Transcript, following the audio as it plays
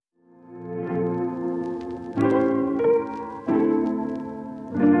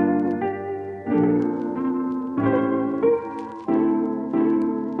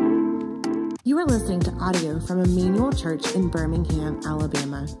audio from Immanuel Church in Birmingham,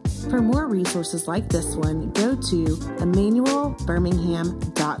 Alabama. For more resources like this one, go to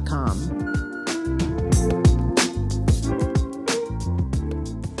emmanuelbirmingham.com.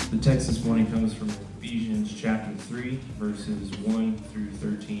 The text this morning comes from Ephesians chapter 3, verses 1 through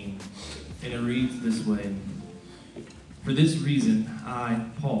 13, and it reads this way. For this reason, I,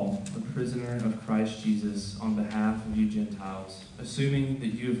 Paul, a prisoner of Christ Jesus, on behalf of you Gentiles, assuming that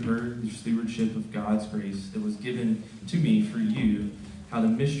you have heard the stewardship of God's grace that was given to me for you, how the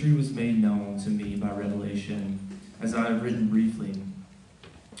mystery was made known to me by revelation, as I have written briefly.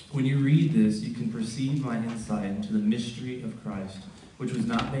 When you read this, you can perceive my insight into the mystery of Christ, which was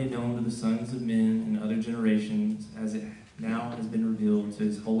not made known to the sons of men in other generations, as it now has been revealed to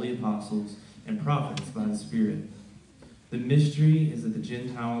his holy apostles and prophets by the Spirit. The mystery is that the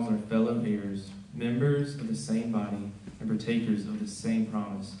Gentiles are fellow heirs, members of the same body, and partakers of the same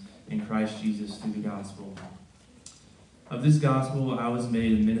promise in Christ Jesus through the gospel. Of this gospel I was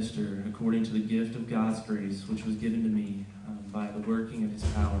made a minister according to the gift of God's grace, which was given to me by the working of his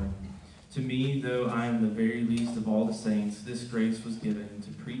power. To me, though I am the very least of all the saints, this grace was given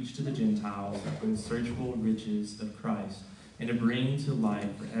to preach to the Gentiles the unsearchable riches of Christ, and to bring to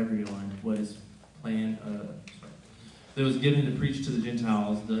light for everyone what is planned that was given to preach to the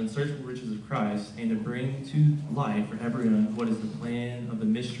Gentiles the unsearchable riches of Christ, and to bring to light for everyone what is the plan of the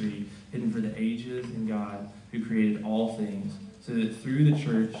mystery hidden for the ages in God, who created all things, so that through the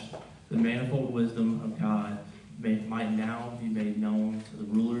church the manifold wisdom of God might now be made known to the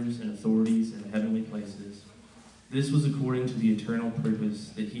rulers and authorities in the heavenly places. This was according to the eternal purpose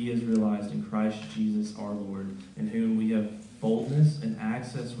that he has realized in Christ Jesus our Lord, in whom we have boldness and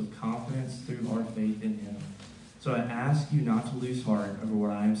access with confidence through our faith in him. So I ask you not to lose heart over what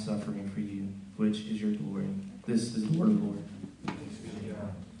I am suffering for you, which is your glory. This is the word of the Lord.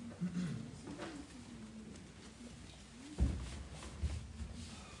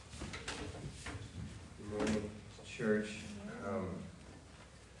 Good morning, church.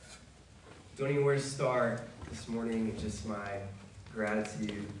 Don't even know where to start this morning. Just my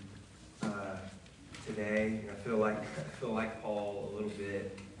gratitude today. I feel like Paul a little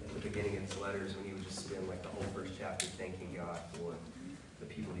bit at the beginning of his letters, when he would just spend like the whole first chapter thanking God for the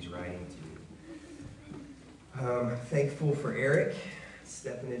people he's writing to. Thankful for Eric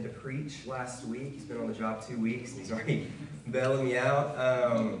stepping in to preach last week. He's been on the job 2 weeks and he's already bailing me out.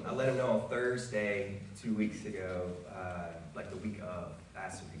 I let him know on Thursday 2 weeks ago, like the week of,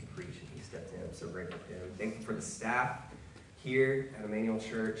 asked him if he could preach, and he stepped in. I'm so grateful for him. Thankful for the staff here at Immanuel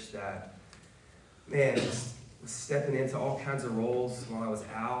Church that, man, just was stepping into all kinds of roles while I was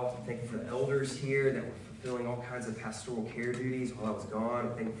out. I'm thankful for the elders here that were fulfilling all kinds of pastoral care duties while I was gone.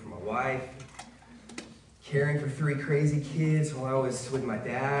 I'm thankful for my wife, caring for 3 crazy kids while I was with my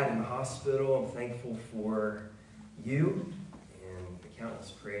dad in the hospital. I'm thankful for you and the countless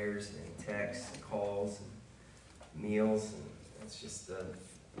prayers and texts and calls and meals. And it's just the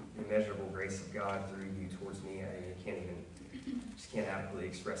immeasurable grace of God through you towards me. I just can't adequately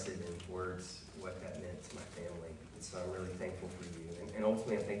express it in words what that meant to my family. And so I'm really thankful for you. And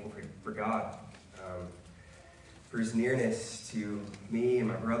ultimately I'm thankful for God, for his nearness to me and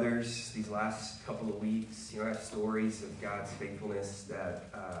my brothers these last couple of weeks. I have stories of God's faithfulness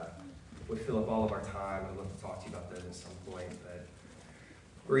that would fill up all of our time. I'd love to talk to you about those at some point. But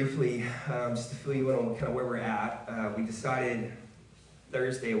briefly, just to fill you in on kind of where we're at, we decided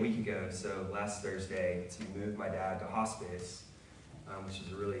Thursday, a week ago, so last Thursday, to move my dad to hospice, which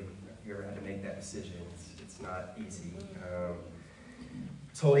is really, if you ever had to make that decision, it's not easy.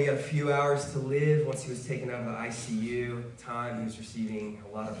 Told he had a few hours to live once he was taken out of the ICU. At the time, he was receiving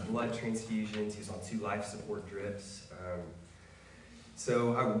a lot of blood transfusions. He was on 2 life support drips.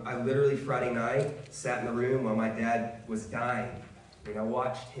 So I literally Friday night sat in the room while my dad was dying. I mean, I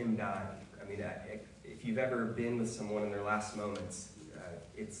watched him die. I mean, if you've ever been with someone in their last moments,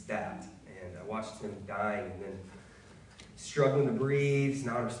 it's that. And I watched him dying and then struggling to breathe,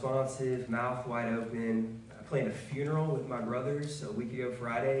 non-responsive, mouth wide open. I planned a funeral with my brothers a week ago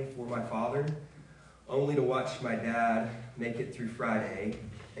Friday for my father, only to watch my dad make it through Friday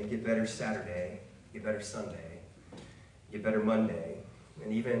and get better Saturday, get better Sunday, get better Monday.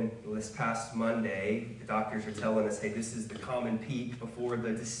 And even this past Monday, the doctors are telling us, hey, this is the common peak before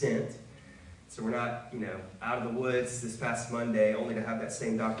the descent. So we're not, out of the woods this past Monday, only to have that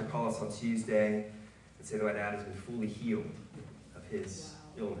same doctor call us on Tuesday and say that my dad has been fully healed of his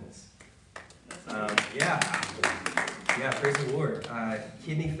illness. Yeah, praise the Lord.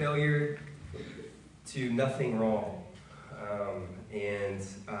 Kidney failure to nothing wrong. And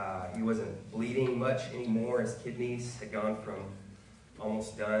he wasn't bleeding much anymore. His kidneys had gone from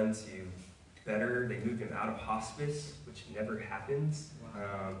almost done to better. They moved him out of hospice, which never happens.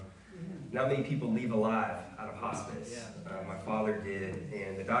 Not many people leave alive out of hospice. My father did,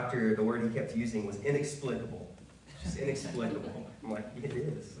 and the word he kept using was inexplicable. Just inexplicable. I'm like, it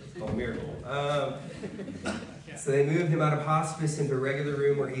is. It's called a miracle. So they moved him out of hospice into a regular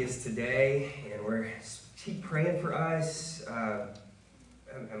room where he is today, and we're keep praying for us.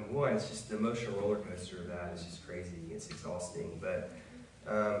 And one, it's just the emotional roller coaster of that. It's just crazy. It's exhausting. But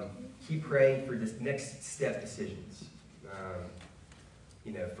keep praying for this next step decisions.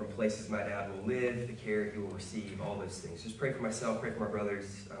 From places my dad will live, the care he will receive, all those things. Just pray for myself, pray for my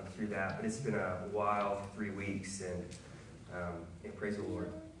brothers through that. But it's been a wild 3 weeks, and praise the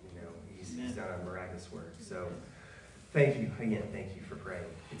Lord. He's done a miraculous work. So thank you again. Thank you for praying.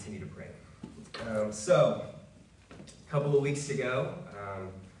 Continue to pray. So a couple of weeks ago,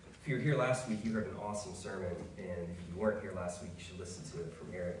 if you were here last week, you heard an awesome sermon. And if you weren't here last week, you should listen to it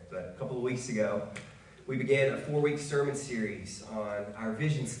from Eric. But a couple of weeks ago, we began a 4-week sermon series on our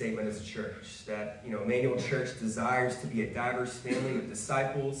vision statement as a church, that Immanuel Church desires to be a diverse family of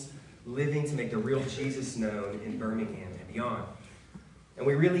disciples living to make the real Jesus known in Birmingham and beyond. And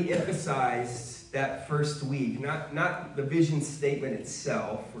we really emphasized that first week, not the vision statement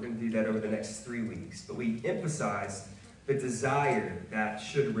itself. We're going to do that over the next 3 weeks, but we emphasized the desire that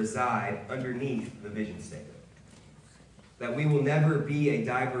should reside underneath the vision statement. That we will never be a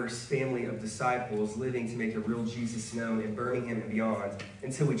diverse family of disciples living to make the real Jesus known in Birmingham and beyond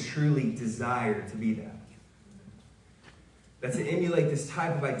until we truly desire to be that. That to emulate this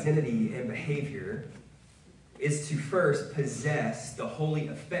type of identity and behavior is to first possess the holy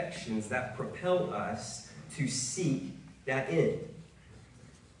affections that propel us to seek that end.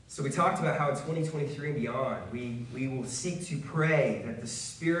 So we talked about how in 2023 and beyond, we will seek to pray that the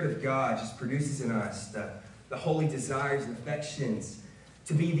Spirit of God just produces in us the holy desires and affections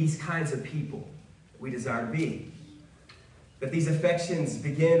to be these kinds of people we desire to be. That these affections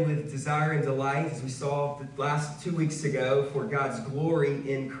begin with desire and delight, as we saw the last 2 weeks ago, for God's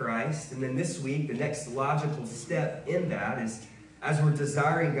glory in Christ. And then this week, the next logical step in that is, as we're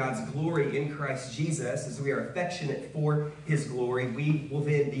desiring God's glory in Christ Jesus, as we are affectionate for his glory, we will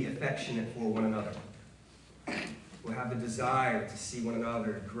then be affectionate for one another. We'll have the desire to see one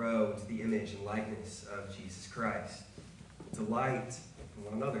another grow into the image and likeness of Jesus Christ. Delight in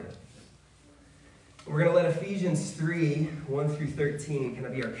one another. We're going to let Ephesians 3, 1 through 13 kind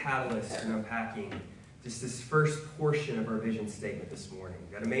of be our catalyst in unpacking just this first portion of our vision statement this morning.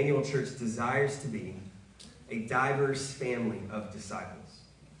 That Immanuel Church desires to be a diverse family of disciples.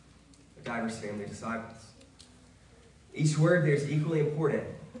 A diverse family of disciples. Each word there is equally important.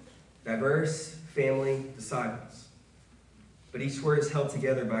 Diverse family disciples. But each word is held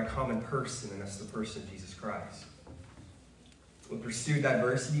together by a common person, and that's the person of Jesus Christ. We pursue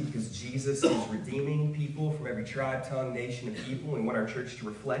diversity because Jesus is redeeming people from every tribe, tongue, nation, and people. We want our church to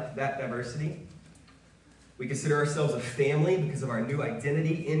reflect that diversity. We consider ourselves a family because of our new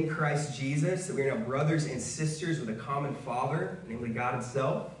identity in Christ Jesus, that we are now brothers and sisters with a common Father, namely God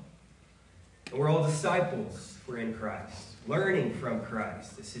himself. And we're all disciples. We're in Christ, learning from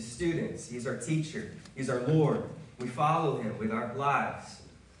Christ as his students. He's our teacher. He's our Lord. We follow him with our lives.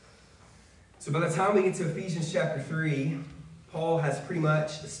 So by the time we get to Ephesians chapter 3, Paul has pretty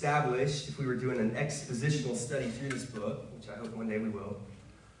much established, if we were doing an expositional study through this book, which I hope one day we will,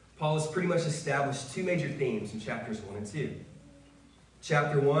 Paul has pretty much established two major themes in chapters 1 and 2.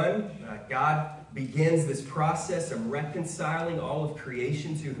 Chapter 1, God begins this process of reconciling all of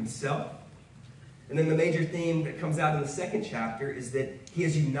creation to himself. And then the major theme that comes out in the second chapter is that he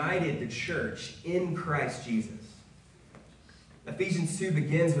has united the church in Christ Jesus. Ephesians 2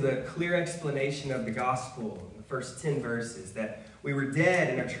 begins with a clear explanation of the gospel in the first 10 verses, that we were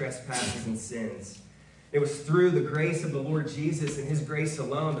dead in our trespasses and sins. It was through the grace of the Lord Jesus and his grace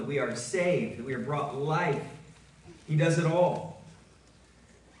alone that we are saved, that we are brought life. He does it all.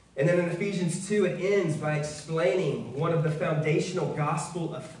 And then in Ephesians 2, it ends by explaining one of the foundational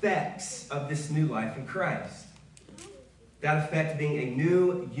gospel effects of this new life in Christ. That effect being a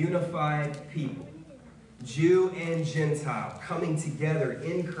new, unified people, Jew and Gentile, coming together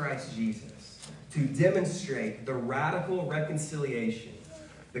in Christ Jesus to demonstrate the radical reconciliation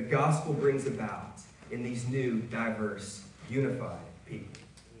the gospel brings about in these new, diverse, unified people.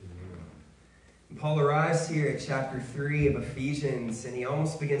 And Paul arrives here at chapter 3 of Ephesians, and he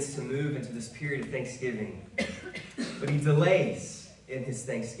almost begins to move into this period of thanksgiving. But he delays in his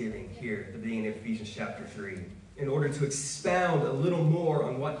thanksgiving here at the beginning of Ephesians chapter 3 in order to expound a little more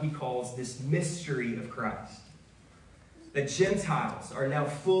on what he calls this mystery of Christ. That Gentiles are now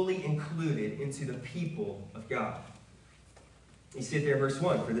fully included into the people of God. You see it there in verse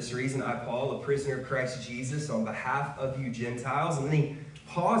 1. For this reason, I, Paul, a prisoner of Christ Jesus, on behalf of you Gentiles. And then he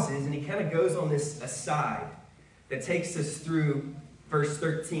pauses and he kind of goes on this aside that takes us through verse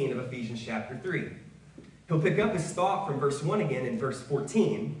 13 of Ephesians chapter 3. He'll pick up his thought from verse 1 again in verse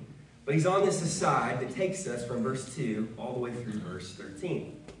 14, but he's on this aside that takes us from verse 2 all the way through verse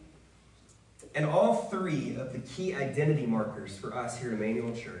 13. And all three of the key identity markers for us here at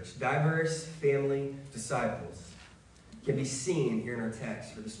Immanuel Church, diverse, family, disciples, can be seen here in our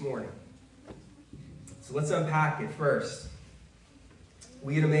text for this morning. So let's unpack it first.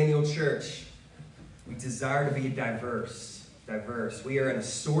 We at Immanuel Church, we desire to be diverse. We are an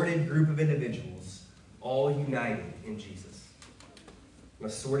assorted group of individuals, all united in Jesus. An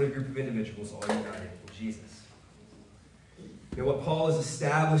assorted group of individuals, all united in Jesus. You know, what Paul has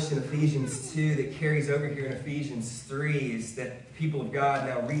established in Ephesians 2 that carries over here in Ephesians 3 is that the people of God,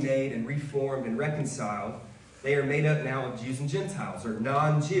 now remade and reformed and reconciled, they are made up now of Jews and Gentiles, or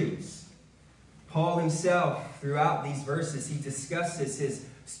non-Jews. Paul himself, throughout these verses, he discusses his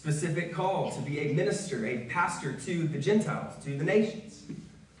specific call to be a minister, a pastor to the Gentiles, to the nations.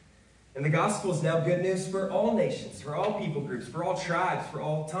 And the gospel is now good news for all nations, for all people groups, for all tribes, for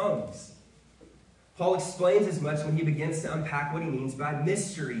all tongues. Paul explains as much when he begins to unpack what he means by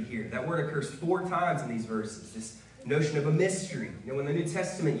mystery here. That word occurs 4 times in these verses, this notion of a mystery. You know, when the New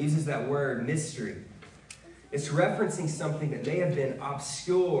Testament uses that word, mystery, it's referencing something that may have been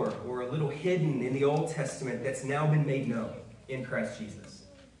obscure or a little hidden in the Old Testament that's now been made known in Christ Jesus.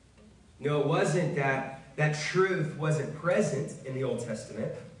 You know, it wasn't that truth wasn't present in the Old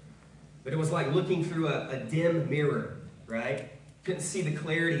Testament, but it was like looking through a dim mirror, right? Couldn't see the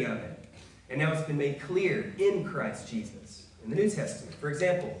clarity of it. And now it's been made clear in Christ Jesus in the New Testament. For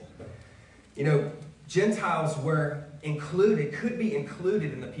example, you know, Gentiles were included, could be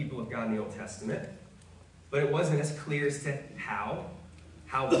included in the people of God in the Old Testament, but it wasn't as clear as to how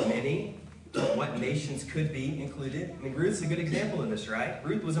many, what nations could be included. I mean, Ruth's a good example of this, right?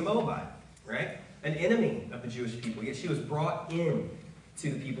 Ruth was a Moabite, right? An enemy of the Jewish people, yet she was brought in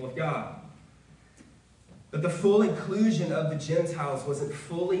to the people of God. But the full inclusion of the Gentiles wasn't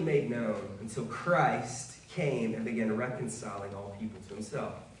fully made known until Christ came and began reconciling all people to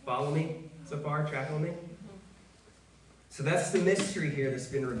himself. Follow me so far? Tracking with me? So that's the mystery here that's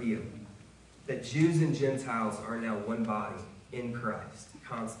been revealed. That Jews and Gentiles are now one body in Christ,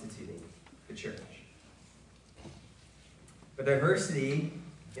 constituting the church. But diversity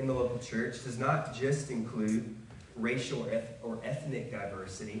in the local church does not just include racial or ethnic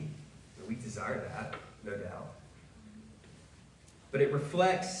diversity. We desire that, no doubt. But it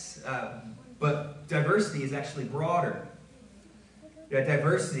reflects, but diversity is actually broader. You know,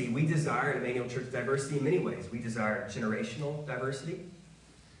 diversity, we desire at Immanuel Church diversity in many ways. We desire generational diversity.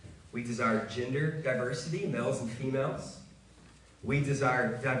 We desire gender diversity, males and females. We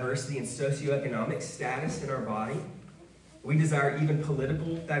desire diversity in socioeconomic status in our body. We desire even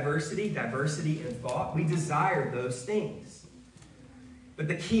political diversity, diversity in thought. We desire those things. But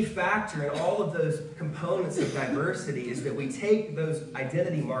the key factor in all of those components of diversity is that we take those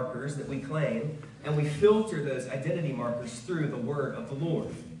identity markers that we claim and we filter those identity markers through the word of the Lord.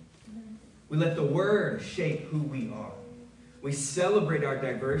 We let the word shape who we are. We celebrate our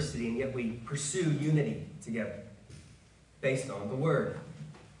diversity, and yet we pursue unity together based on the word.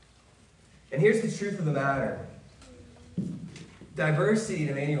 And here's the truth of the matter. Diversity in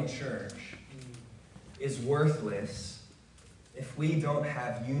Immanuel Church is worthless if we don't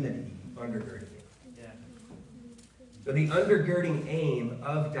have unity undergirding it. So the undergirding aim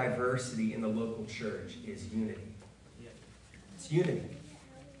of diversity in the local church is unity. It's unity.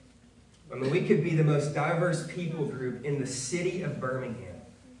 I mean, we could be the most diverse people group in the city of Birmingham,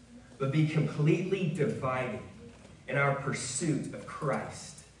 but be completely divided in our pursuit of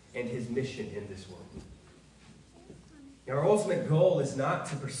Christ and his mission in this world. And our ultimate goal is not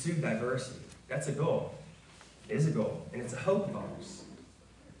to pursue diversity. That's a goal. It is a goal, and it's a hope of ours.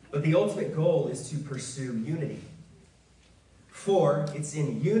 But the ultimate goal is to pursue unity. For it's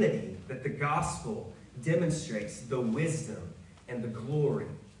in unity that the gospel demonstrates the wisdom and the glory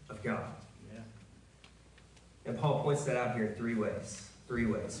of God. And Paul points that out here in 3 ways. 3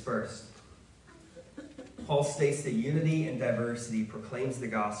 ways. First, Paul states that unity and diversity proclaims the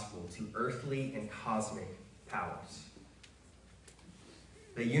gospel to earthly and cosmic powers.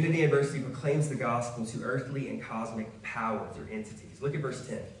 That unity and diversity proclaims the gospel to earthly and cosmic powers or entities. Look at verse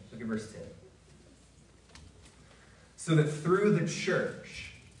 10. Look at verse 10. So that through the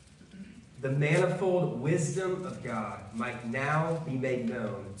church, the manifold wisdom of God might now be made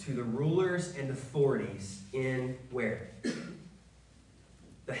known to the rulers and authorities in where?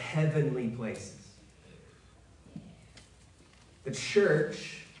 The heavenly places. The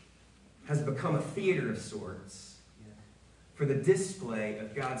church has become a theater of sorts for the display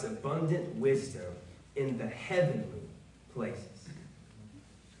of God's abundant wisdom in the heavenly places.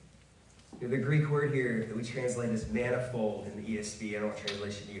 The Greek word here that we translate as manifold in the ESV, I don't know what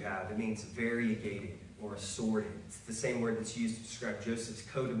translation you have, it means variegated or assorted. It's the same word that's used to describe Joseph's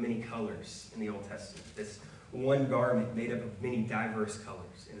coat of many colors in the Old Testament. This one garment made up of many diverse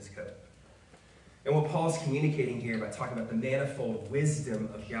colors in his coat. And what Paul's communicating here by talking about the manifold wisdom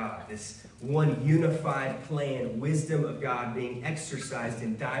of God, this one unified plan, wisdom of God being exercised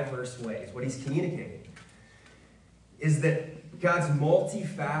in diverse ways, what he's communicating is that God's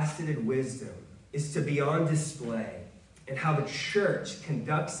multifaceted wisdom is to be on display in how the church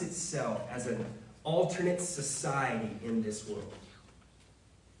conducts itself as an alternate society in this world.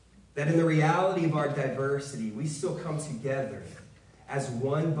 That in the reality of our diversity, we still come together as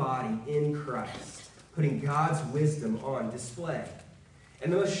one body in Christ, putting God's wisdom on display.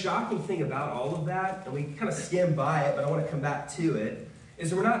 And the most shocking thing about all of that, and we kind of skim by it, but I want to come back to it,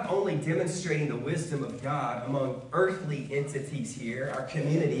 is we're not only demonstrating the wisdom of God among earthly entities here, our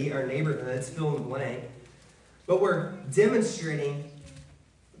community, our neighborhoods, fill in the blank, but we're demonstrating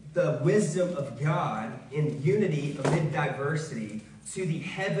the wisdom of God in unity amid diversity to the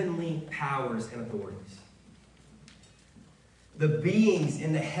heavenly powers and authorities. The beings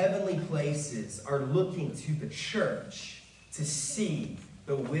in the heavenly places are looking to the church to see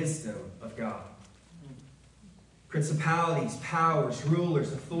the wisdom of God. Principalities, powers,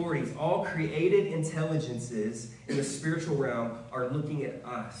 rulers, authorities, all created intelligences in the spiritual realm are looking at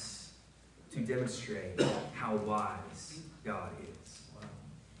us to demonstrate how wise God is. Wow.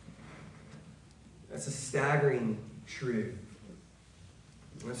 That's a staggering truth.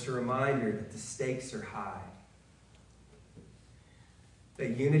 And it's a reminder that the stakes are high.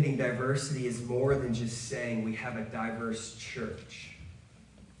 That unity and diversity is more than just saying we have a diverse church.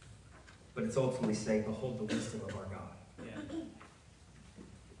 But it's ultimately saying, behold the wisdom of our God. Yeah.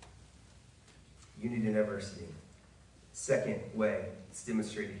 Unity and diversity. Second way it's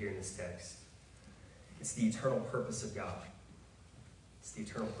demonstrated here in this text. It's the eternal purpose of God. It's the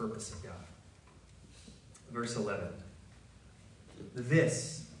eternal purpose of God. Verse 11.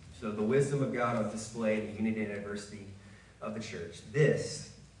 This, so the wisdom of God on display in the unity and diversity of the church.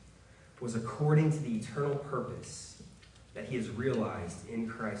 This was according to the eternal purpose that he has realized in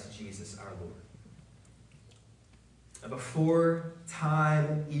Christ Jesus our Lord. Before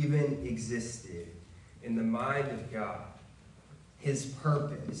time even existed, in the mind of God, his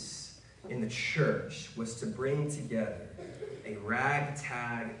purpose in the church was to bring together a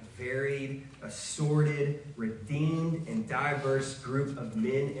ragtag, varied, assorted, redeemed, and diverse group of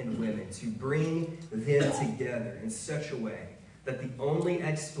men and women, to bring them together in such a way that the only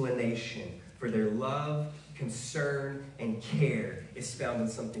explanation for their love, concern, and care is found in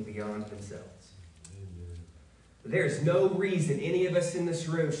something beyond themselves. There's no reason any of us in this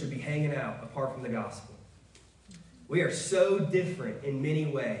room should be hanging out apart from the gospel. We are so different in many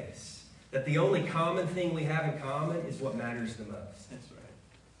ways that the only common thing we have in common is what matters the most. That's right.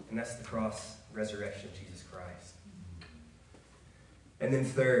 And that's the cross, resurrection of Jesus Christ. And then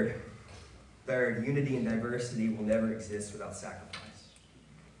third, unity and diversity will never exist without sacrifice.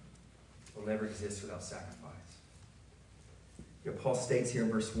 Will never exist without sacrifice. Paul states here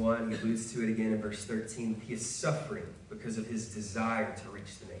in verse 1, he alludes to it again in verse 13, that he is suffering because of his desire to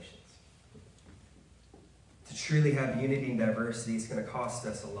reach the nations. To truly have unity and diversity, it's going to cost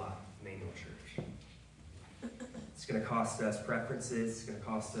us a lot, Immanuel Church. It's going to cost us preferences. It's going to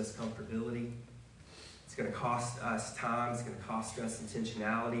cost us comfortability. It's going to cost us time. It's going to cost us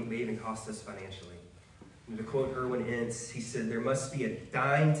intentionality. It may even cost us financially. And to quote Erwin Ince, he said, there must be a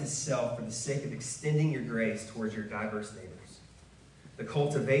dying to self for the sake of extending your grace towards your diverse neighbors. The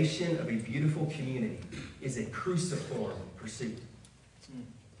cultivation of a beautiful community is a cruciform pursuit.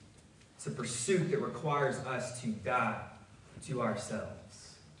 It's a pursuit that requires us to die to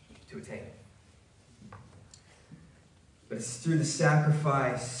ourselves to attain it. But it's through the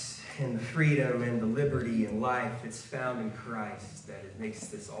sacrifice and the freedom and the liberty and life that's found in Christ that it makes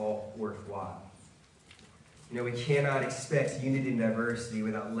this all worthwhile. We cannot expect unity and diversity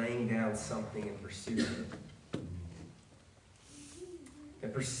without laying down something in pursuit of it.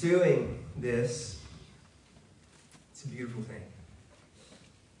 And pursuing this, it's a beautiful thing.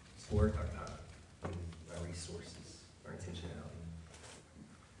 It's worth our time, our resources, our intentionality.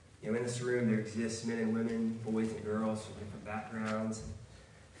 In this room there exists men and women, boys and girls from different backgrounds,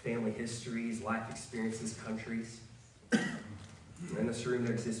 family histories, life experiences, countries. In this room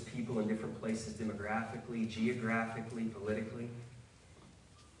there exist people in different places demographically, geographically, politically.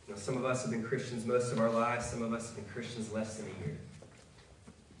 Some of us have been Christians most of our lives. Some of us have been Christians less than a year.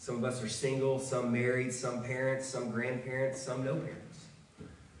 Some of us are single, some married, some parents, some grandparents, some no parents.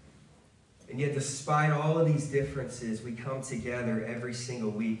 And yet, despite all of these differences, we come together every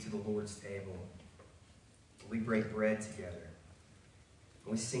single week to the Lord's table. We break bread together.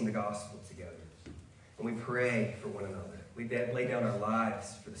 And we sing the gospel together. And we pray for one another. We lay down our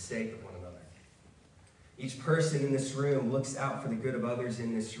lives for the sake of one another. Each person in this room looks out for the good of others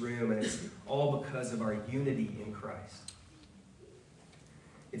in this room, and it's all because of our unity in Christ.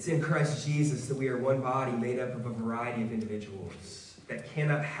 It's in Christ Jesus that we are one body made up of a variety of individuals. That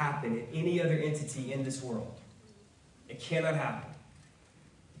cannot happen in any other entity in this world. It cannot happen.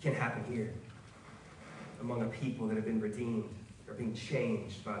 It can happen here, among a people that have been redeemed or being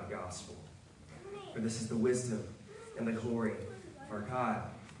changed by the gospel. For this is the wisdom and the glory of our God.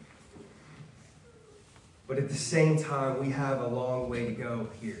 But at the same time, we have a long way to go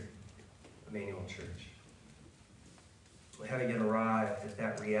here, Immanuel Church. We haven't yet arrived at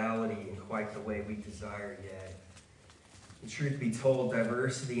that reality in quite the way we desire yet. The truth be told,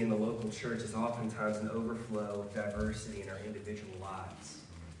 diversity in the local church is oftentimes an overflow of diversity in our individual lives.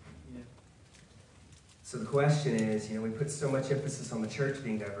 Yeah. So the question is, we put so much emphasis on the church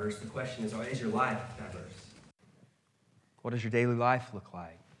being diverse. The question is your life diverse? What does your daily life look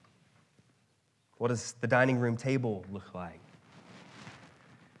like? What does the dining room table look like?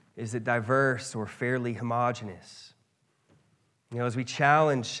 Is it diverse or fairly homogeneous? As we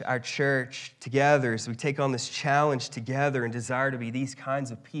challenge our church together, as we take on this challenge together and desire to be these kinds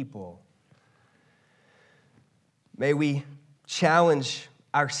of people, may we challenge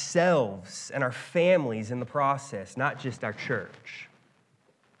ourselves and our families in the process, not just our church.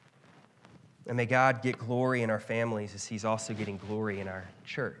 And may God get glory in our families as He's also getting glory in our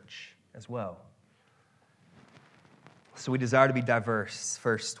church as well. So we desire to be diverse,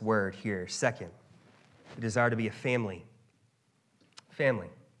 first word here. Second, we desire to be a family. Family.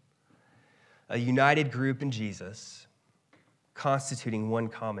 A united group in Jesus, constituting one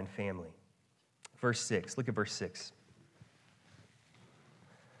common family. Verse 6, look at verse 6.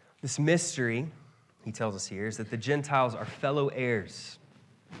 This mystery, he tells us here, is that the Gentiles are fellow heirs,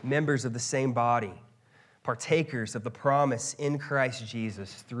 members of the same body, partakers of the promise in Christ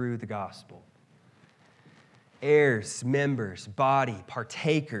Jesus through the gospel. Heirs, members, body,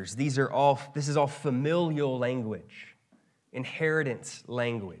 partakers, this is all familial language. Inheritance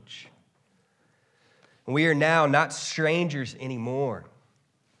language. We are now not strangers anymore.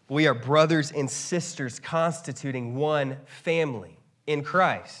 We are brothers and sisters constituting one family in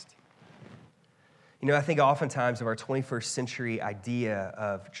Christ. I think oftentimes of our 21st century idea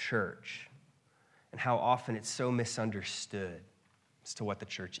of church and how often it's so misunderstood as to what the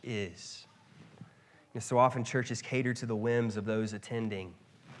church is. So often churches cater to the whims of those attending.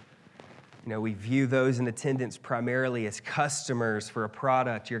 We view those in attendance primarily as customers for a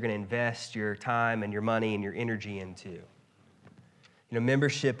product you're going to invest your time and your money and your energy into.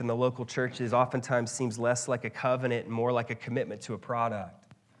 Membership in the local churches oftentimes seems less like a covenant and more like a commitment to a product.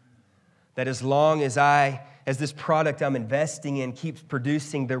 That as long as this product I'm investing in keeps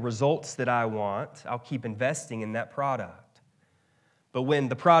producing the results that I want, I'll keep investing in that product. But when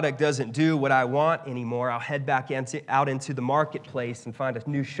the product doesn't do what I want anymore, I'll head back out into the marketplace and find a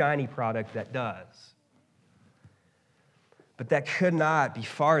new shiny product that does. But that could not be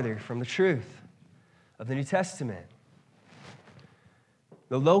farther from the truth of the New Testament.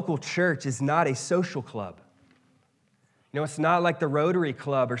 The local church is not a social club. It's not like the Rotary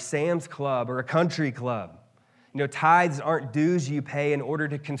Club or Sam's Club or a country club. Tithes aren't dues you pay in order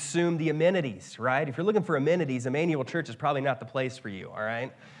to consume the amenities, right? If you're looking for amenities, Immanuel Church is probably not the place for you, all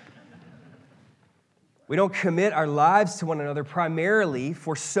right? We don't commit our lives to one another primarily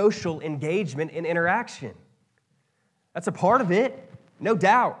for social engagement and interaction. That's a part of it, no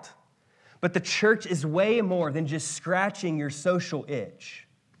doubt. But the church is way more than just scratching your social itch.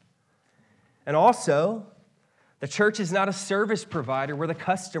 And also, the church is not a service provider where the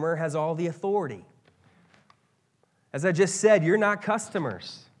customer has all the authority. As I just said, you're not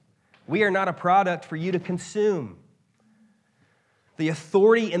customers. We are not a product for you to consume. The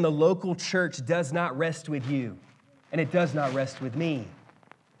authority in the local church does not rest with you, and it does not rest with me.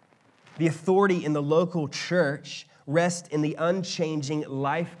 The authority in the local church rests in the unchanging,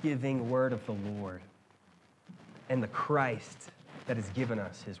 life-giving word of the Lord and the Christ that has given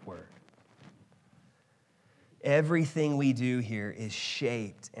us His word. Everything we do here is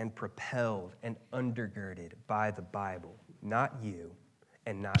shaped and propelled and undergirded by the Bible, not you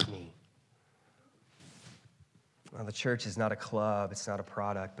and not me. Well, the church is not a club, it's not a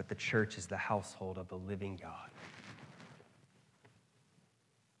product, but the church is the household of the living God.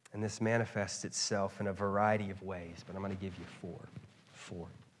 And this manifests itself in a variety of ways, but I'm going to give you four.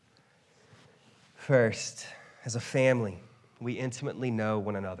 First, as a family, we intimately know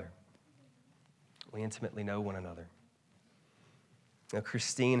one another. We intimately know one another. Now,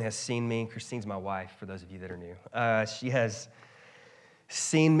 Christine has seen me. Christine's my wife, for those of you that are new. She has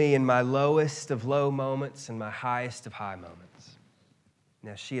seen me in my lowest of low moments and my highest of high moments.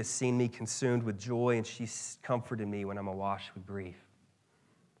 Now, she has seen me consumed with joy, and she's comforted me when I'm awash with grief.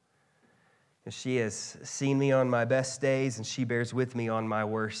 And she has seen me on my best days, and she bears with me on my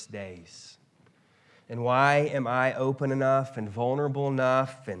worst days. And why am I open enough and vulnerable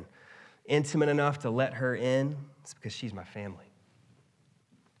enough and intimate enough to let her in? It's because she's my family.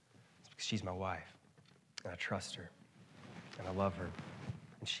 It's because she's my wife, and I trust her, and I love her,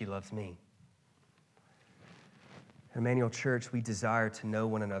 and she loves me. At Immanuel Church, we desire to know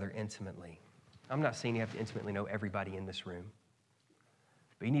one another intimately. I'm not saying you have to intimately know everybody in this room,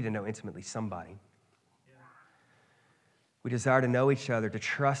 but you need to know intimately somebody. We desire to know each other, to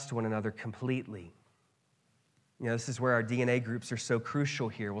trust one another completely. You know, this is where our DNA groups are so crucial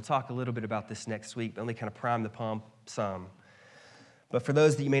here. We'll talk a little bit about this next week, but only kind of prime the pump some. But for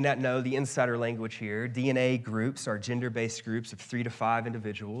those that you may not know, the insider language here, DNA groups are gender-based groups of 3 to 5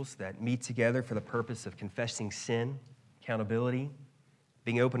 individuals that meet together for the purpose of confessing sin, accountability,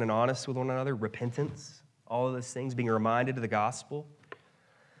 being open and honest with one another, repentance, all of those things, being reminded of the gospel.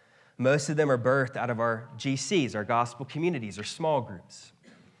 Most of them are birthed out of our GCs, our gospel communities, or small groups.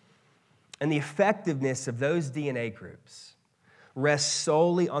 And the effectiveness of those DNA groups rests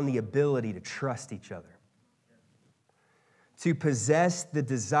solely on the ability to trust each other, to possess the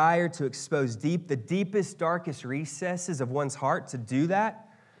desire to expose the deepest, darkest recesses of one's heart, to do that,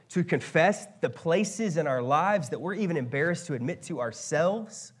 to confess the places in our lives that we're even embarrassed to admit to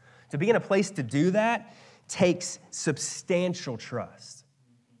ourselves. To be in a place to do that takes substantial trust,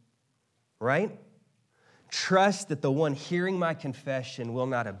 right? Trust that the one hearing my confession will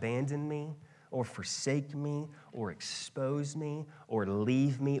not abandon me or forsake me or expose me or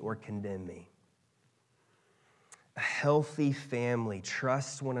leave me or condemn me. A healthy family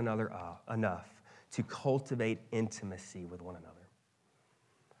trusts one another enough to cultivate intimacy with one another.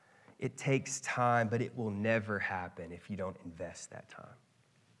 It takes time, but it will never happen if you don't invest that time.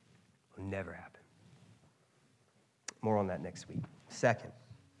 It will never happen. More on that next week. Second,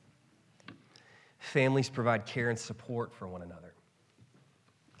 families provide care and support for one another.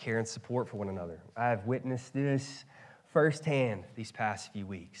 Care and support for one another. I have witnessed this firsthand these past few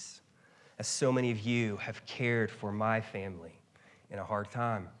weeks, as so many of you have cared for my family in a hard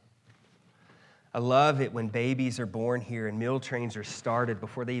time. I love it when babies are born here and meal trains are started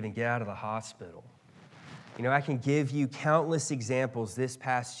before they even get out of the hospital. You know, I can give you countless examples this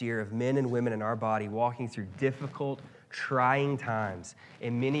past year of men and women in our body walking through difficult, trying times,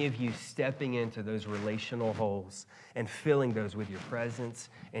 and many of you stepping into those relational holes and filling those with your presence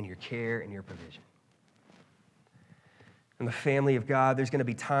and your care and your provision. In the family of God, there's going to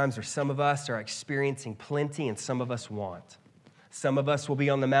be times where some of us are experiencing plenty and some of us want. Some of us will be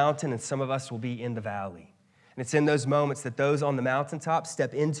on the mountain and some of us will be in the valley. And it's in those moments that those on the mountaintop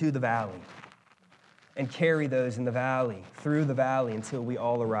step into the valley and carry those in the valley, through the valley, until we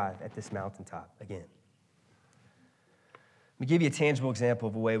all arrive at this mountaintop again. Let me give you a tangible example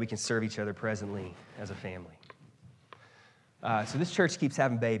of a way we can serve each other presently as a family. So this church keeps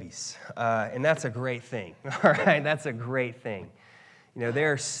having babies, and that's a great thing, all right? That's a great thing. You know,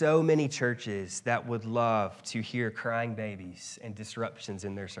 there are so many churches that would love to hear crying babies and disruptions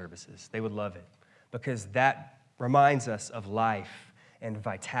in their services. They would love it because that reminds us of life and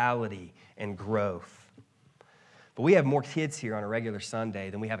vitality and growth. But we have more kids here on a regular Sunday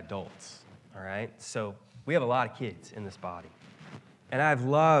than we have adults, all right? So we have a lot of kids in this body. And I've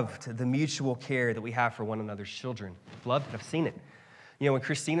loved the mutual care that we have for one another's children. I've loved it. I've seen it. You know, when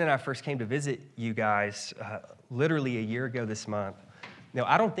Christine and I first came to visit you guys, literally a year ago this month,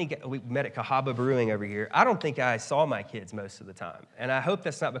 I don't think we met at Cahaba Brewing over here. I don't think I saw my kids most of the time. And I hope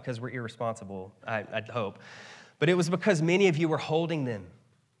that's not because we're irresponsible. I hope. But it was because many of you were holding them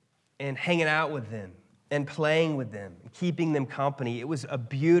and hanging out with them and playing with them and keeping them company. It was a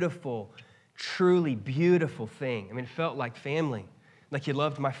beautiful, truly beautiful thing. I mean, it felt like family. Like you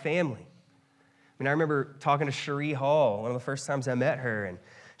loved my family. I remember talking to Cherie Hall, one of the first times I met her, and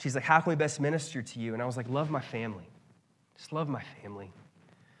she's like, how can we best minister to you? And I was like, love my family. Just love my family.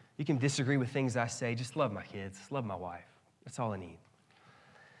 You can disagree with things I say, just love my kids, love my wife. That's all I need.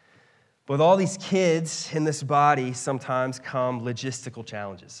 But with all these kids in this body, sometimes come logistical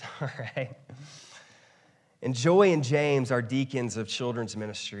challenges, all right? And Joy and James, our deacons of children's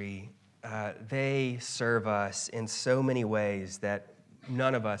ministry, they serve us in so many ways that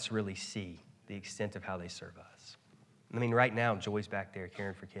none of us really see the extent of how they serve us. I mean, right now, Joy's back there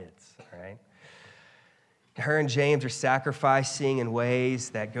caring for kids, all right? Her and James are sacrificing in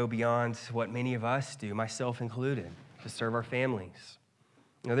ways that go beyond what many of us do, myself included, to serve our families.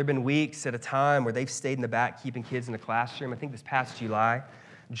 There have been weeks at a time where they've stayed in the back keeping kids in the classroom. I think this past July,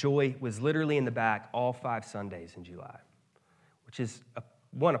 Joy was literally in the back all 5 Sundays in July, which is,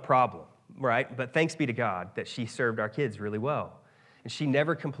 a problem, right? But thanks be to God that she served our kids really well. And she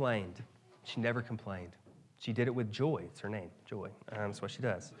never complained. She never complained. She did it with joy. It's her name, Joy. That's what she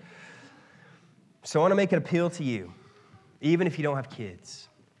does. So I want to make an appeal to you, even if you don't have kids.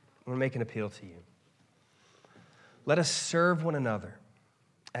 I want to make an appeal to you. Let us serve one another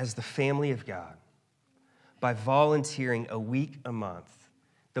as the family of God by volunteering a week a month.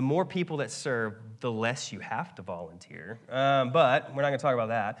 The more people that serve, the less you have to volunteer. But we're not going to talk about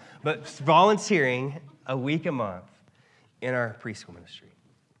that. But volunteering a week a month in our preschool ministry.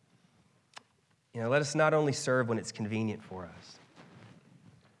 Let us not only serve when it's convenient for us,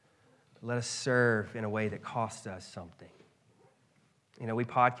 but let us serve in a way that costs us something. We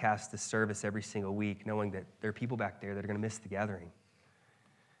podcast this service every single week, knowing that there are people back there that are going to miss the gathering.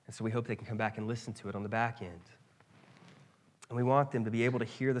 And so we hope they can come back and listen to it on the back end. And we want them to be able to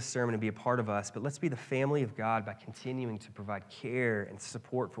hear the sermon and be a part of us, but let's be the family of God by continuing to provide care and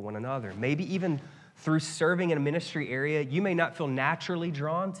support for one another. Maybe even through serving in a ministry area you may not feel naturally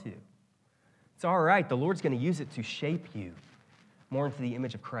drawn to. It's all right. The Lord's going to use it to shape you more into the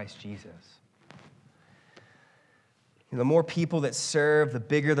image of Christ Jesus. The more people that serve, the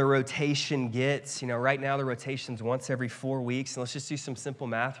bigger the rotation gets. Right now the rotation's once every 4 weeks. And let's just do some simple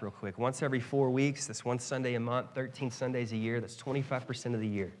math real quick. Once every 4 weeks, that's 1 Sunday a month, 13 Sundays a year. That's 25% of the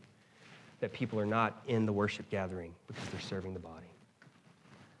year that people are not in the worship gathering because they're serving the body.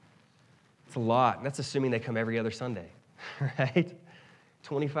 It's a lot. And that's assuming they come every other Sunday, right?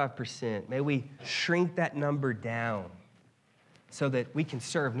 25%. May we shrink that number down so that we can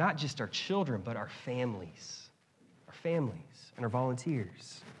serve not just our children, but our families and our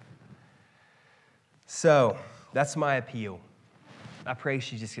volunteers. So that's my appeal. I pray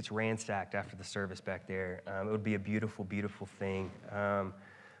she just gets ransacked after the service back there. It would be a beautiful, beautiful thing. But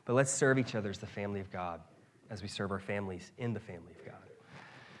let's serve each other as the family of God as we serve our families in the family of God.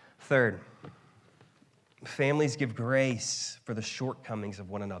 Third, families give grace for the shortcomings of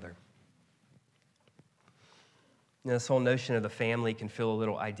one another. This whole notion of the family can feel a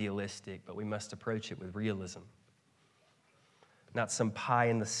little idealistic, but we must approach it with realism. Not some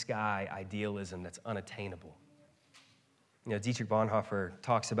pie-in-the-sky idealism that's unattainable. Dietrich Bonhoeffer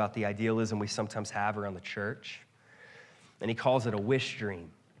talks about the idealism we sometimes have around the church, and he calls it a wish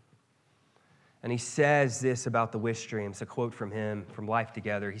dream. And he says this about the wish dream. It's a quote from him, from Life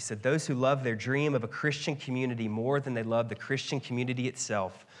Together. He said, "Those who love their dream of a Christian community more than they love the Christian community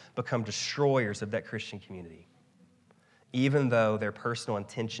itself become destroyers of that Christian community, even though their personal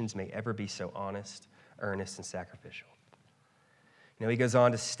intentions may ever be so honest, earnest, and sacrificial." He goes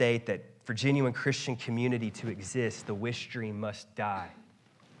on to state that for genuine Christian community to exist, the wish dream must die.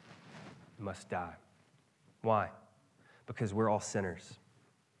 It must die. Why? Because we're all sinners.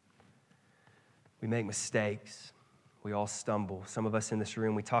 We make mistakes. We all stumble. Some of us in this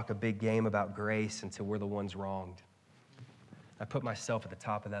room, we talk a big game about grace until we're the ones wronged. I put myself at the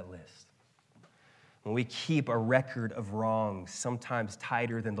top of that list. When we keep a record of wrongs, sometimes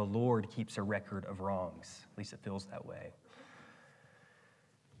tighter than the Lord keeps a record of wrongs. At least it feels that way.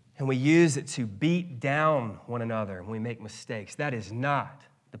 And we use it to beat down one another when we make mistakes. That is not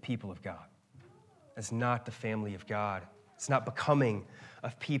the people of God. That's not the family of God. It's not becoming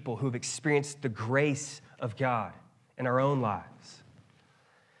of people who have experienced the grace of God in our own lives.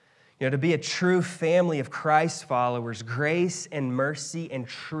 To be a true family of Christ followers, grace and mercy and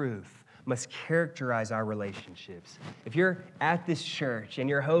truth must characterize our relationships. If you're at this church and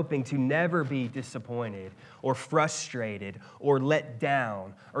you're hoping to never be disappointed or frustrated or let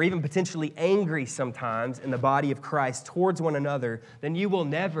down or even potentially angry sometimes in the body of Christ towards one another, then you will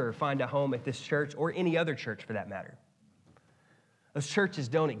never find a home at this church or any other church for that matter. Those churches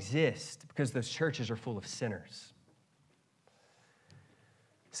don't exist because those churches are full of sinners.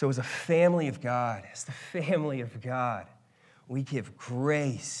 So as a family of God, we give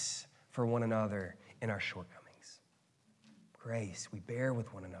grace for one another in our shortcomings. Grace, we bear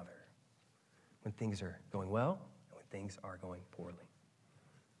with one another when things are going well and when things are going poorly.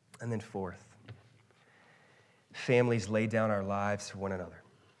 And then fourth, families lay down our lives for one another.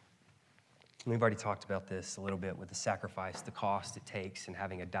 We've already talked about this a little bit with the sacrifice, the cost it takes in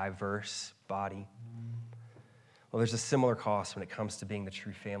having a diverse body. Well, there's a similar cost when it comes to being the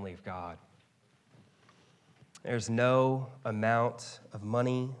true family of God. There's no amount of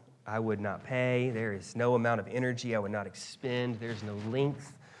money I would not pay. There is no amount of energy I would not expend. There's no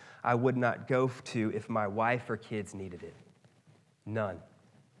length I would not go to if my wife or kids needed it. None.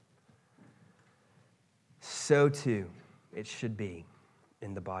 So too, it should be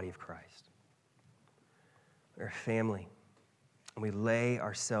in the body of Christ. We're a family, and we lay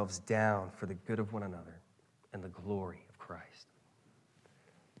ourselves down for the good of one another and the glory of Christ.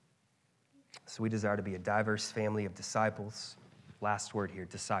 So we desire to be a diverse family of disciples. Last word here,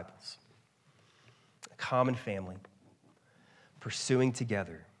 disciples. A common family, pursuing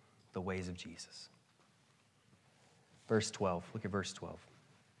together the ways of Jesus. Verse 12, look at verse 12.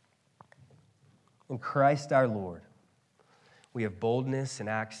 In Christ our Lord, we have boldness and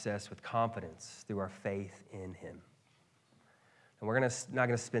access with confidence through our faith in him. And we're not going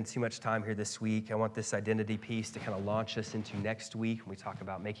to spend too much time here this week. I want this identity piece to kind of launch us into next week when we talk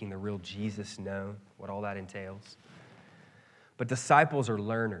about making the real Jesus known, what all that entails. But disciples are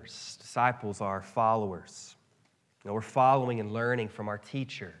learners. Disciples are followers. We're following and learning from our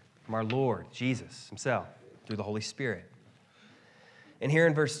teacher, from our Lord, Jesus himself, through the Holy Spirit. And here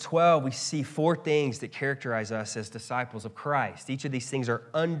in verse 12, we see 4 things that characterize us as disciples of Christ. Each of these things are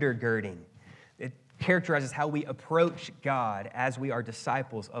undergirding. It characterizes how we approach God as we are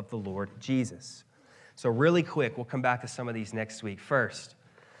disciples of the Lord Jesus. So really quick, we'll come back to some of these next week. First,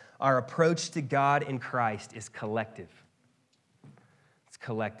 our approach to God in Christ is collective. It's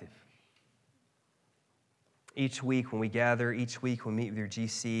collective. Each week when we gather, each week when we meet with your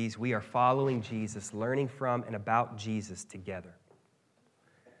GCs, we are following Jesus, learning from and about Jesus together.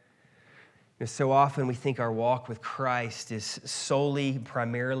 So often we think our walk with Christ is solely,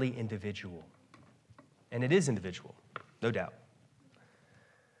 primarily individual. And it is individual, no doubt.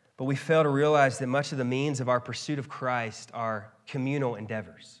 But we fail to realize that much of the means of our pursuit of Christ are communal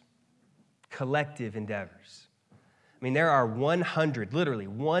endeavors, collective endeavors. I mean, there are 100, literally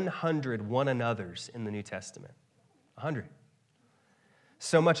 100 one another's in the New Testament. 100.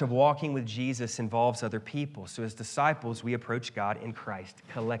 So much of walking with Jesus involves other people. So as disciples, we approach God in Christ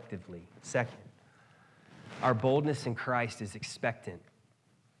collectively. Second, our boldness in Christ is expectant.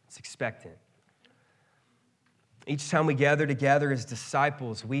 It's expectant. Each time we gather together as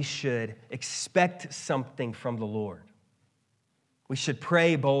disciples, we should expect something from the Lord. We should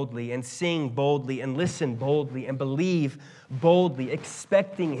pray boldly and sing boldly and listen boldly and believe boldly,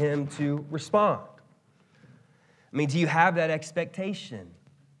 expecting him to respond. I mean, do you have that expectation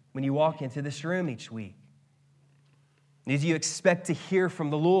when you walk into this room each week? Do you expect to hear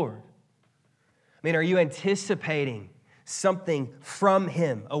from the Lord? I mean, are you anticipating something from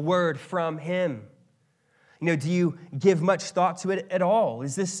him, a word from him? Do you give much thought to it at all?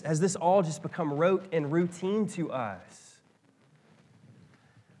 Has this all just become rote and routine to us?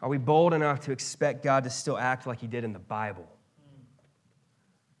 Are we bold enough to expect God to still act like he did in the Bible?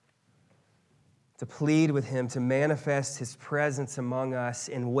 To plead with him to manifest his presence among us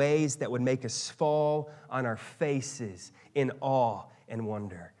in ways that would make us fall on our faces in awe and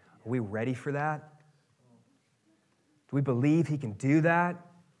wonder. Are we ready for that? Do we believe he can do that?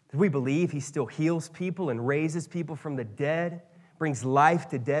 Do we believe he still heals people and raises people from the dead, brings life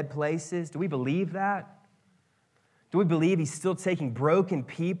to dead places? Do we believe that? Do we believe he's still taking broken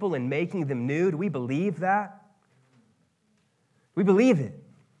people and making them new? Do we believe that? We believe it.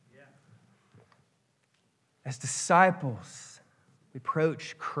 As disciples, we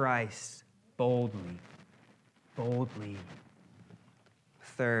approach Christ boldly. Boldly.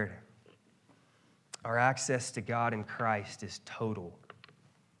 Third, our access to God in Christ is total.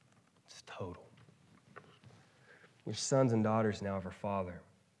 It's total. We're sons and daughters now of our Father.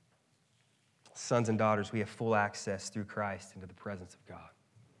 Sons and daughters, we have full access through Christ into the presence of God.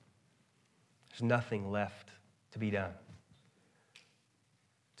 There's nothing left to be done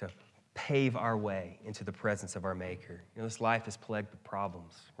to pave our way into the presence of our Maker. This life is plagued with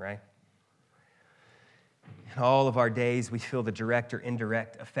problems, right? In all of our days, we feel the direct or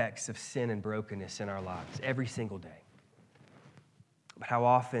indirect effects of sin and brokenness in our lives every single day. But how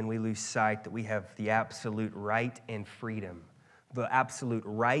often we lose sight that we have the absolute right and freedom,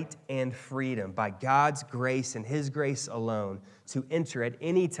 by God's grace and his grace alone to enter at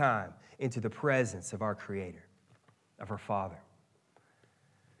any time into the presence of our Creator, of our Father.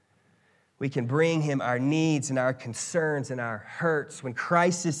 We can bring him our needs and our concerns and our hurts. When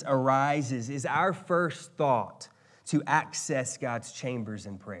crisis arises, is our first thought to access God's chambers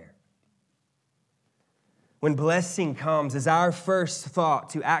in prayer. When blessing comes, is our first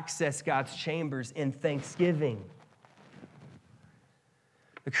thought to access God's chambers in thanksgiving.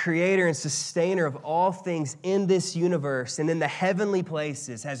 the creator and sustainer of all things in this universe and in the heavenly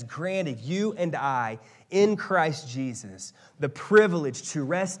places, has granted you and I, in Christ Jesus, the privilege to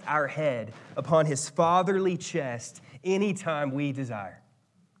rest our head upon his fatherly chest anytime we desire.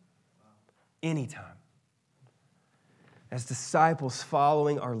 Anytime. As disciples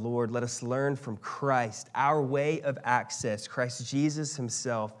following our Lord, let us learn from Christ, our way of access, Christ Jesus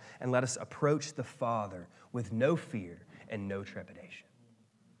himself, and let us approach the Father with no fear and no trepidation.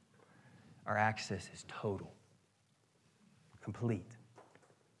 Our access is total, complete.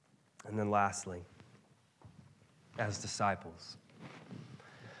 And then lastly, as disciples,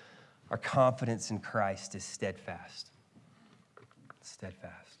 our confidence in Christ is steadfast.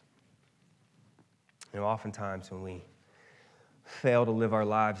 Steadfast. You know, oftentimes when we fail to live our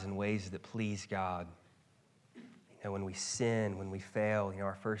lives in ways that please God, you know, when we sin, when we fail, you know,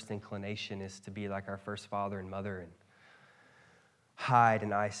 our first inclination is to be like our first father and mother and hide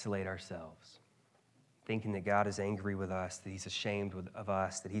and isolate ourselves, thinking that God is angry with us, that he's ashamed of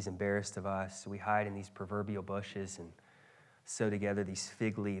us, that he's embarrassed of us. So we hide in these proverbial bushes and sew together these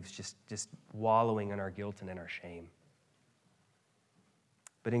fig leaves, just wallowing in our guilt and in our shame.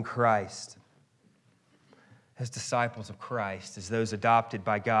 But in Christ, as disciples of Christ, as those adopted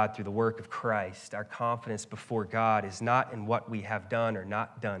by God through the work of Christ, our confidence before God is not in what we have done or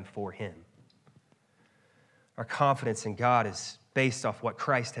not done for him. Our confidence in God is based off what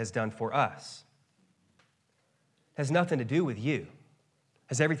Christ has done for us. It has nothing to do with you. It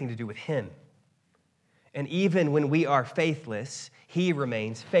has everything to do with him. And even when we are faithless, he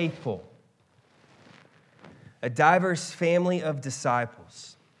remains faithful. A diverse family of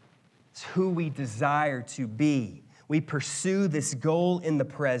disciples. It's who we desire to be. We pursue this goal in the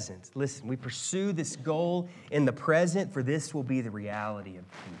present. Listen, we pursue this goal in the present, for this will be the reality of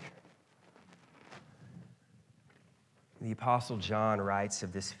the future. The Apostle John writes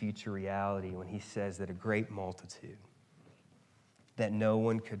of this future reality when he says that a great multitude that no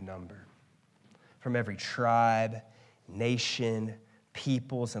one could number, from every tribe, nation,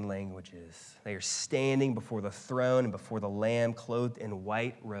 peoples, and languages, they are standing before the throne and before the Lamb, clothed in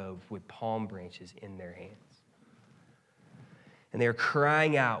white robes with palm branches in their hands. And they are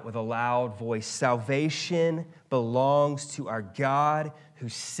crying out with a loud voice, "Salvation belongs to our God who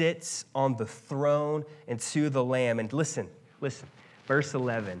sits on the throne and to the Lamb." And listen, verse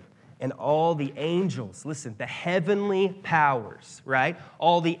 11. And all the angels, listen, the heavenly powers, right?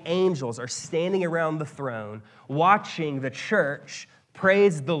 All the angels are standing around the throne, watching the church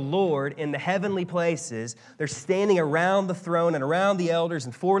praise the Lord in the heavenly places. They're standing around the throne and around the elders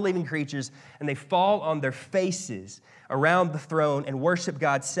and four living creatures, and they fall on their faces around the throne and worship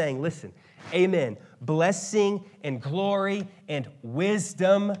God, saying, listen, amen, blessing and glory and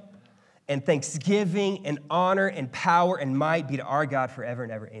wisdom and thanksgiving and honor and power and might be to our God forever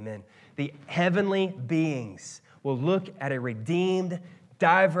and ever, amen. The heavenly beings will look at a redeemed,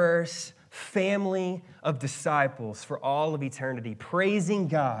 diverse family of disciples for all of eternity, praising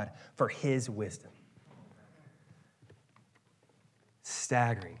God for his wisdom.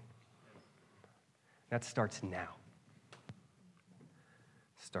 Staggering. That starts now.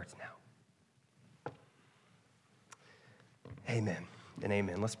 Starts now. Amen and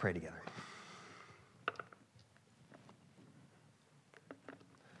amen. Let's pray together.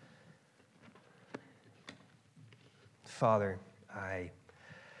 Father, I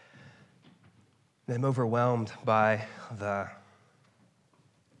am overwhelmed by the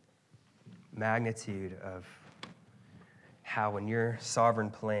magnitude of how in your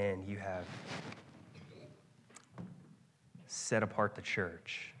sovereign plan you have set apart the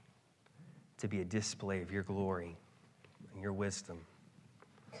church to be a display of your glory and your wisdom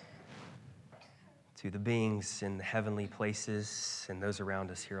to the beings in the heavenly places and those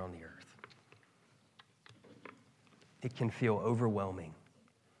around us here on the earth. It can feel overwhelming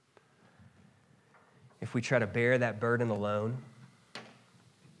if we try to bear that burden alone,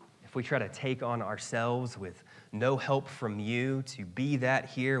 if we try to take on ourselves with no help from you to be that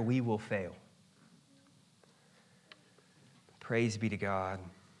here, we will fail. Praise be to God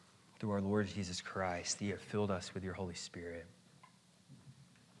through our Lord Jesus Christ that you have filled us with your Holy Spirit.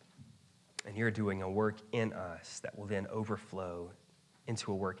 And you're doing a work in us that will then overflow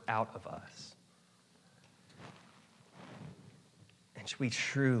into a work out of us. And we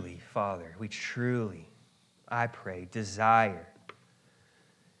truly, Father, I pray, desire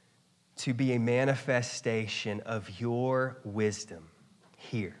to be a manifestation of your wisdom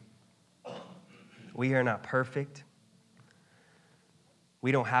here. We are not perfect.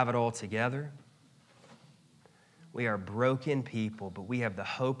 We don't have it all together. We are broken people, but we have the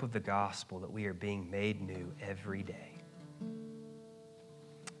hope of the gospel that we are being made new every day.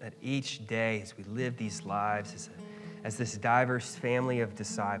 that each day as we live these lives as this diverse family of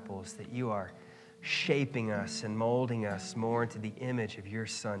disciples, that you are shaping us and molding us more into the image of your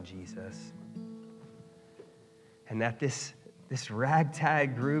Son, Jesus. And that this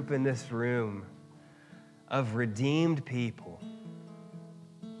ragtag group in this room of redeemed people,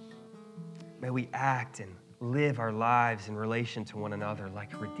 may we act and live our lives in relation to one another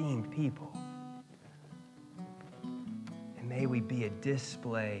like redeemed people. And may we be a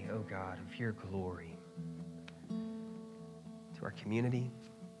display, oh God, of your glory to our community,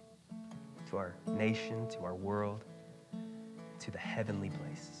 to our nation, to our world, to the heavenly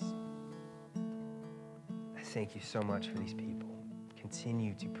places. I thank you so much for these people.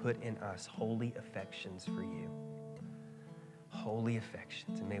 Continue to put in us holy affections for you. Holy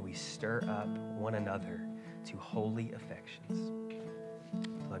affections. And may we stir up one another to holy affections.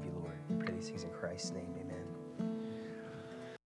 Love you, Lord. We pray these things in Christ's name. Amen.